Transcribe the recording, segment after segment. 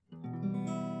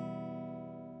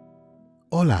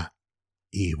Hola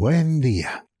y buen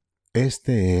día.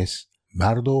 Este es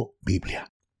Bardo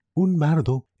Biblia. Un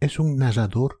bardo es un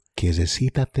narrador que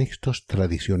recita textos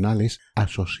tradicionales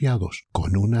asociados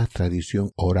con una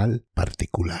tradición oral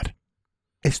particular.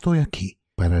 Estoy aquí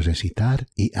para recitar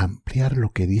y ampliar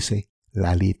lo que dice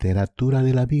la literatura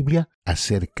de la Biblia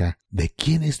acerca de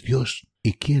quién es Dios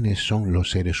y quiénes son los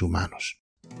seres humanos.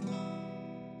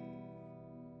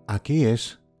 Aquí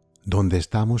es donde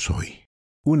estamos hoy.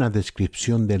 Una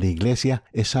descripción de la Iglesia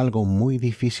es algo muy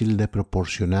difícil de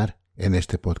proporcionar en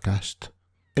este podcast.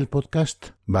 El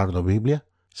podcast Bardo Biblia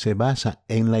se basa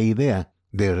en la idea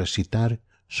de recitar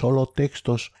solo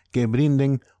textos que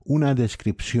brinden una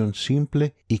descripción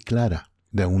simple y clara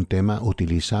de un tema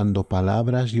utilizando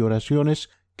palabras y oraciones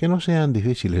que no sean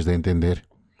difíciles de entender.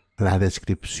 La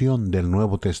descripción del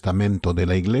Nuevo Testamento de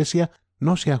la Iglesia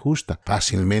no se ajusta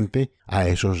fácilmente a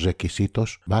esos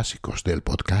requisitos básicos del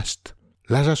podcast.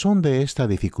 La razón de esta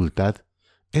dificultad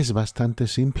es bastante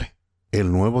simple.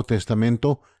 El Nuevo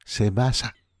Testamento se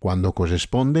basa, cuando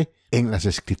corresponde, en las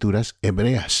Escrituras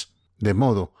hebreas, de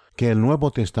modo que el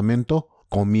Nuevo Testamento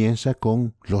comienza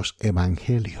con los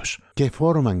Evangelios, que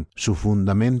forman su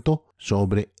fundamento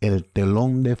sobre el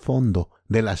telón de fondo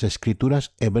de las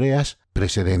Escrituras hebreas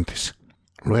precedentes.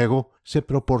 Luego se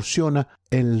proporciona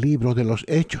el libro de los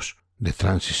Hechos, de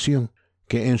transición,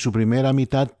 que en su primera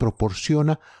mitad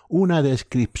proporciona una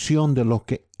descripción de lo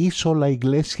que hizo la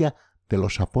Iglesia de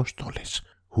los apóstoles,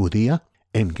 judía,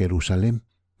 en Jerusalén,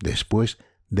 después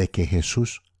de que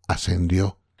Jesús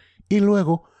ascendió. Y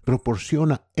luego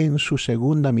proporciona en su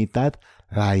segunda mitad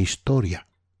la historia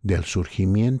del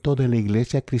surgimiento de la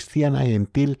Iglesia cristiana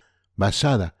gentil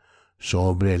basada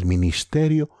sobre el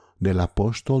ministerio del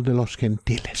apóstol de los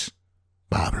gentiles,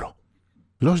 Pablo.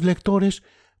 Los lectores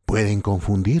pueden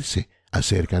confundirse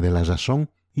acerca de la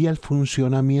razón y el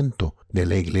funcionamiento de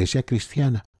la Iglesia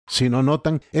cristiana si no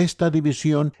notan esta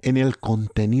división en el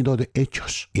contenido de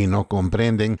Hechos y no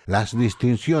comprenden las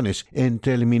distinciones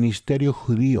entre el ministerio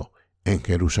judío en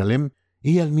Jerusalén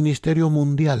y el ministerio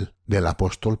mundial del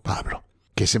apóstol Pablo,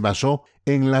 que se basó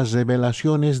en las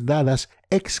revelaciones dadas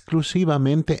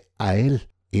exclusivamente a él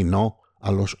y no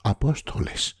a los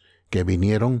apóstoles que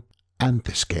vinieron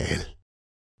antes que él.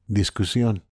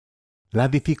 Discusión. La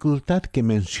dificultad que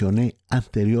mencioné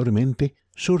anteriormente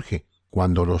surge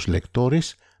cuando los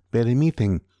lectores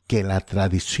permiten que la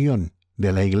tradición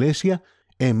de la Iglesia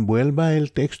envuelva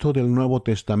el texto del Nuevo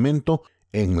Testamento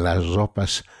en las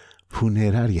ropas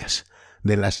funerarias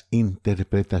de las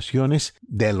interpretaciones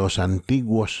de los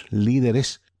antiguos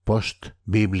líderes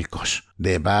postbíblicos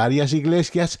de varias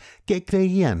iglesias que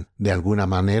creían de alguna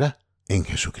manera en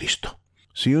Jesucristo.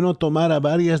 Si uno tomara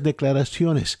varias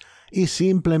declaraciones y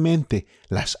simplemente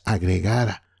las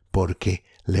agregara porque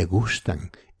le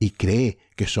gustan y cree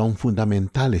que son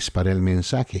fundamentales para el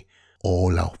mensaje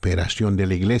o la operación de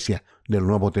la Iglesia del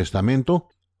Nuevo Testamento,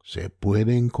 se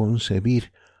pueden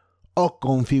concebir o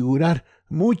configurar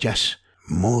muchas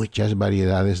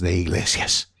variedades de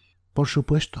iglesias. Por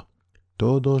supuesto,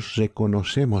 todos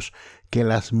reconocemos que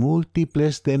las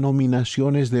múltiples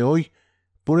denominaciones de hoy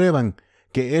prueban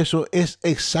que eso es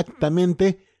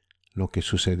exactamente lo que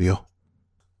sucedió.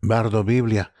 Bardo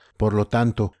Biblia, por lo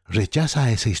tanto,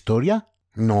 ¿rechaza esa historia?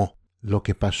 No, lo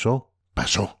que pasó,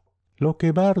 pasó. Lo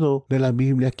que Bardo de la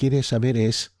Biblia quiere saber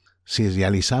es si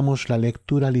realizamos la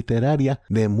lectura literaria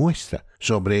de muestra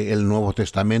sobre el Nuevo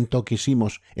Testamento que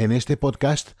hicimos en este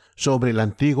podcast sobre el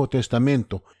Antiguo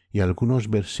Testamento y algunos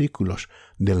versículos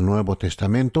del Nuevo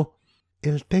Testamento,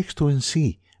 el texto en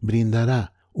sí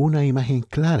brindará una imagen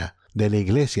clara de la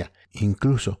Iglesia,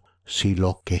 incluso si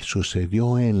lo que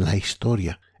sucedió en la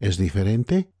historia es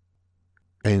diferente.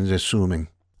 En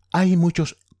resumen, hay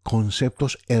muchos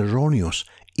conceptos erróneos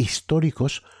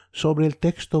históricos sobre el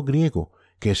texto griego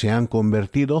que se han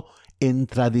convertido en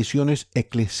tradiciones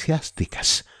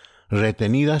eclesiásticas,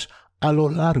 retenidas a lo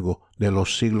largo de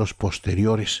los siglos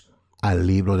posteriores al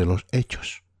libro de los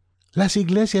Hechos. Las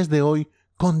iglesias de hoy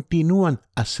continúan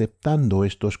aceptando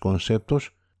estos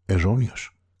conceptos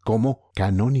erróneos como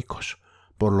canónicos.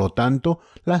 Por lo tanto,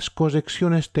 las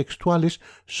correcciones textuales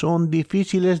son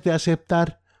difíciles de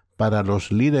aceptar para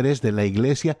los líderes de la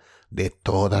Iglesia de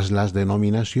todas las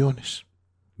denominaciones.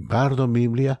 Bardo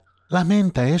Biblia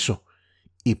lamenta eso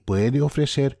y puede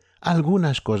ofrecer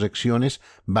algunas correcciones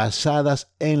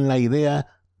basadas en la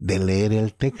idea de leer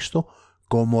el texto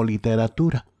como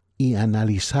literatura y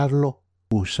analizarlo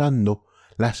usando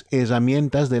las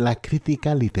herramientas de la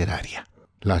crítica literaria.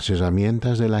 Las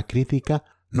herramientas de la crítica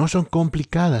no son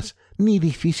complicadas ni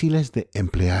difíciles de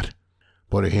emplear.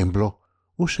 Por ejemplo,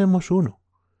 usemos uno.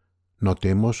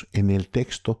 Notemos en el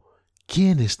texto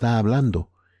quién está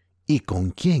hablando y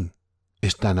con quién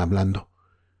están hablando.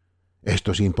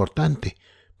 Esto es importante,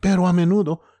 pero a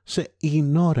menudo se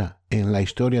ignora en la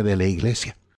historia de la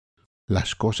Iglesia.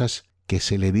 Las cosas que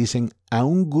se le dicen a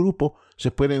un grupo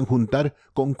se pueden juntar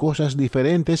con cosas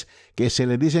diferentes que se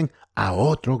le dicen a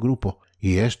otro grupo,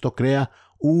 y esto crea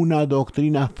una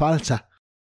doctrina falsa.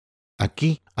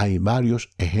 Aquí hay varios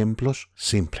ejemplos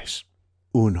simples.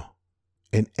 1.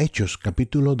 En Hechos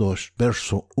capítulo 2,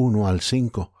 verso 1 al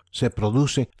 5, se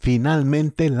produce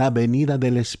finalmente la venida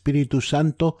del Espíritu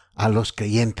Santo a los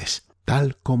creyentes,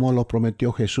 tal como lo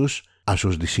prometió Jesús a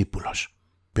sus discípulos.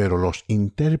 Pero los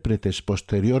intérpretes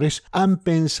posteriores han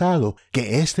pensado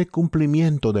que este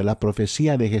cumplimiento de la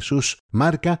profecía de Jesús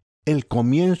marca el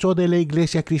comienzo de la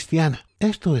iglesia cristiana.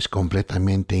 Esto es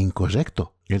completamente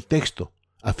incorrecto. El texto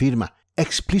afirma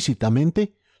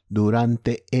explícitamente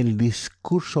durante el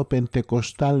discurso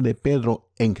pentecostal de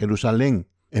Pedro en Jerusalén,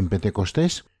 en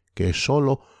Pentecostés, que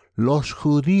solo los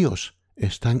judíos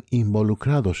están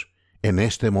involucrados en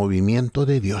este movimiento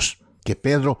de Dios, que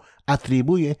Pedro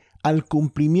atribuye al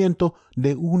cumplimiento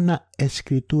de una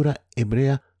escritura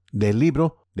hebrea del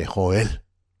libro de Joel.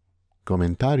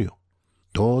 Comentario.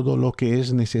 Todo lo que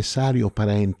es necesario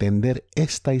para entender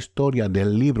esta historia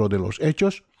del libro de los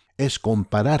Hechos es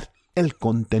comparar el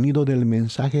contenido del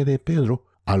mensaje de Pedro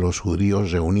a los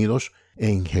judíos reunidos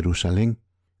en Jerusalén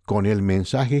con el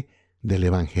mensaje del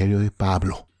Evangelio de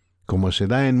Pablo, como se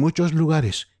da en muchos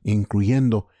lugares,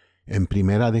 incluyendo en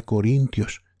 1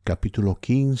 Corintios, capítulo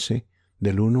 15,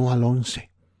 del 1 al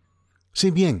 11.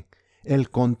 Si bien el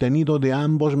contenido de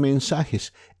ambos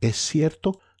mensajes es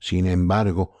cierto, sin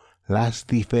embargo, las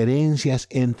diferencias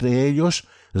entre ellos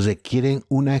requieren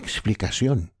una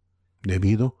explicación,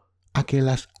 debido a que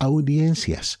las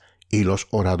audiencias y los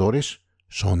oradores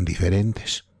son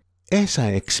diferentes.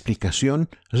 Esa explicación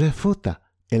refuta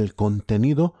el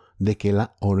contenido de que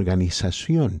la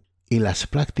organización y las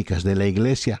prácticas de la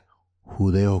Iglesia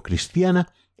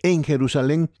judeo-cristiana en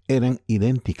Jerusalén eran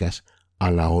idénticas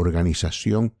a la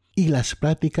organización y las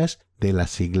prácticas de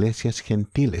las iglesias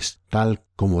gentiles, tal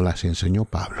como las enseñó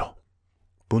Pablo.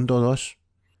 Punto 2.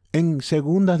 En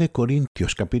 2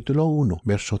 Corintios capítulo 1,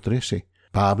 verso 13,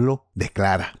 Pablo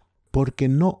declara: porque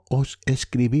no os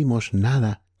escribimos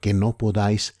nada que no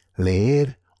podáis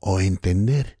leer o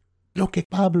entender. Lo que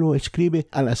Pablo escribe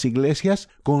a las iglesias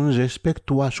con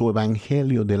respecto a su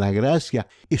evangelio de la gracia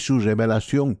y su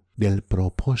revelación del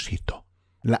propósito,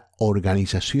 la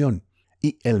organización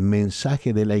y el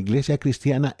mensaje de la iglesia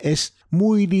cristiana es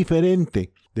muy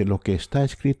diferente de lo que está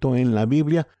escrito en la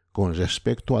Biblia con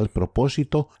respecto al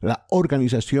propósito, la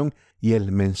organización y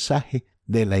el mensaje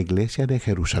de la iglesia de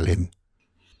Jerusalén.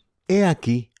 He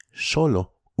aquí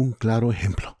solo un claro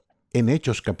ejemplo. En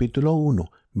Hechos capítulo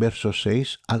 1, versos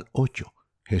 6 al 8,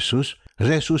 Jesús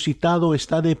resucitado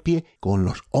está de pie con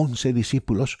los 11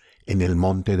 discípulos en el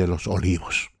monte de los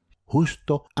Olivos,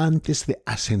 justo antes de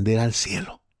ascender al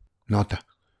cielo. Nota,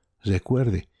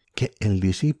 recuerde que el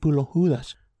discípulo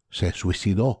Judas se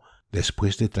suicidó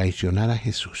después de traicionar a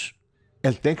Jesús.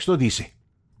 El texto dice: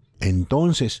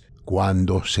 entonces,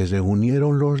 cuando se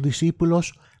reunieron los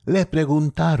discípulos, le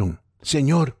preguntaron: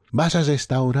 Señor, ¿vas a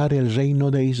restaurar el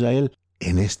reino de Israel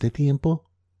en este tiempo?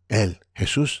 Él,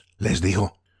 Jesús, les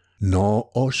dijo: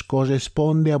 no os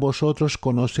corresponde a vosotros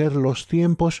conocer los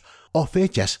tiempos o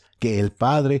fechas que el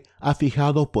Padre ha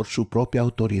fijado por su propia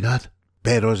autoridad,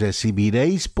 pero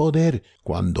recibiréis poder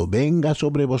cuando venga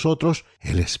sobre vosotros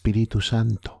el Espíritu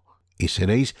Santo, y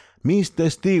seréis mis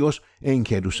testigos en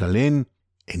Jerusalén,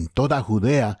 en toda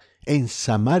Judea, en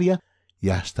Samaria y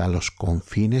hasta los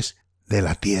confines de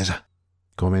la tierra.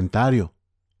 Comentario.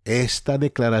 Esta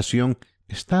declaración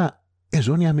está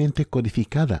erróneamente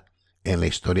codificada en la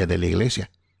historia de la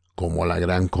Iglesia como la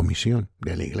gran comisión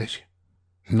de la Iglesia.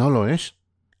 No lo es.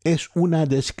 Es una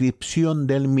descripción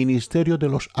del ministerio de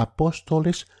los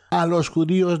apóstoles a los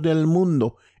judíos del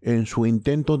mundo en su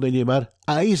intento de llevar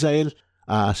a Israel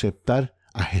a aceptar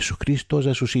a Jesucristo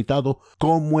resucitado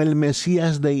como el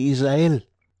Mesías de Israel,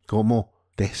 como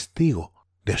testigo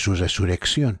de su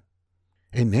resurrección.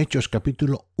 En Hechos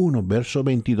capítulo 1, verso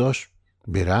 22,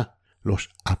 verá: los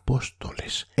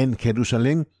apóstoles en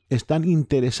Jerusalén están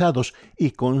interesados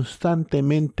y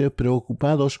constantemente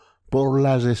preocupados por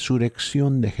la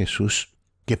resurrección de Jesús,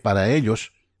 que para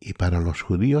ellos y para los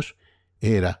judíos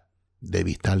era de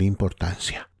vital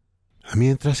importancia.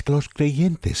 Mientras que los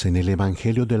creyentes en el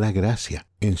Evangelio de la Gracia,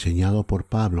 enseñado por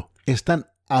Pablo, están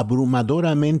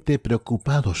abrumadoramente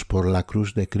preocupados por la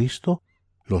cruz de Cristo,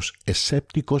 Los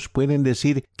escépticos pueden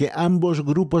decir que ambos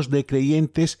grupos de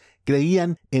creyentes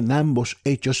creían en ambos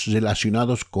hechos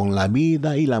relacionados con la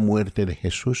vida y la muerte de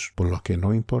Jesús, por lo que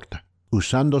no importa.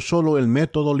 Usando solo el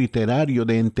método literario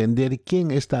de entender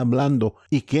quién está hablando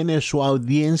y quién es su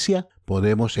audiencia,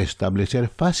 podemos establecer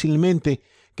fácilmente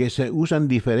que se usan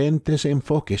diferentes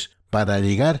enfoques para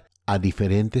llegar a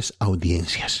diferentes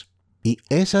audiencias. Y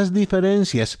esas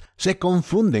diferencias se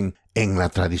confunden en la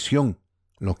tradición,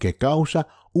 lo que causa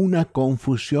una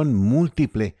confusión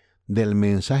múltiple del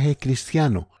mensaje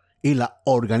cristiano y la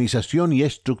organización y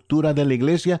estructura de la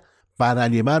Iglesia para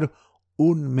llevar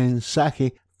un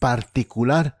mensaje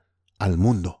particular al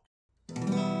mundo.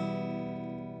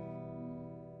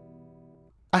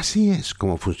 Así es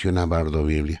como funciona Bardo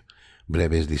Biblia.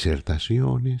 Breves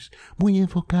disertaciones, muy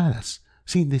enfocadas,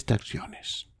 sin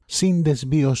distracciones, sin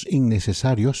desvíos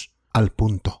innecesarios, al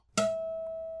punto.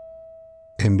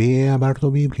 Envíe a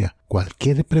Bardo Biblia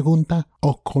cualquier pregunta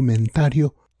o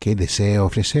comentario que desee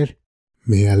ofrecer.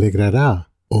 Me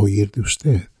alegrará oír de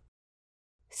usted.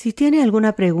 Si tiene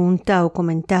alguna pregunta o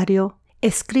comentario,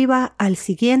 escriba al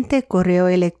siguiente correo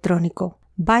electrónico: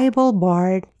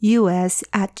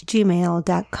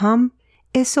 biblebardus@gmail.com.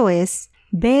 Eso es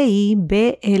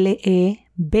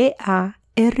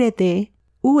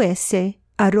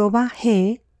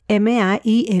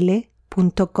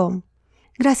biblebardus@gmail.com.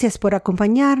 Gracias por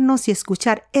acompañarnos y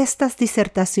escuchar estas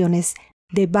disertaciones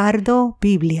de Bardo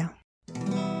Biblia.